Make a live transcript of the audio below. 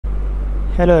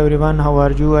Hello everyone, how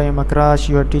are you? I am Akrash,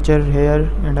 your teacher here,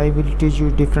 and I will teach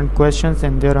you different questions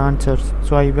and their answers.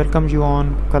 So I welcome you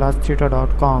on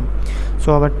classtheta.com.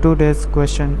 So our today's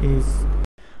question is,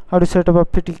 how to set up a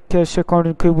petty cash account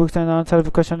in QuickBooks? And the answer of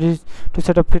the question is, to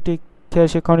set up petty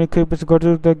cash account in QuickBooks, go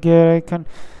to the gear icon,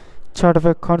 chart of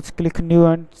accounts, click new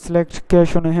and select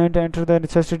cash on hand, enter the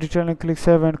necessary detail and click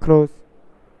save and close.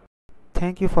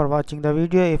 Thank you for watching the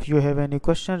video. If you have any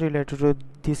question related to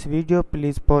this video,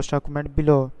 please post a comment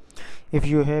below. If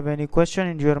you have any question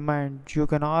in your mind, you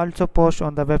can also post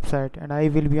on the website and I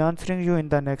will be answering you in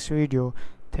the next video.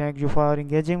 Thank you for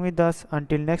engaging with us.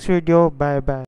 Until next video, bye bye.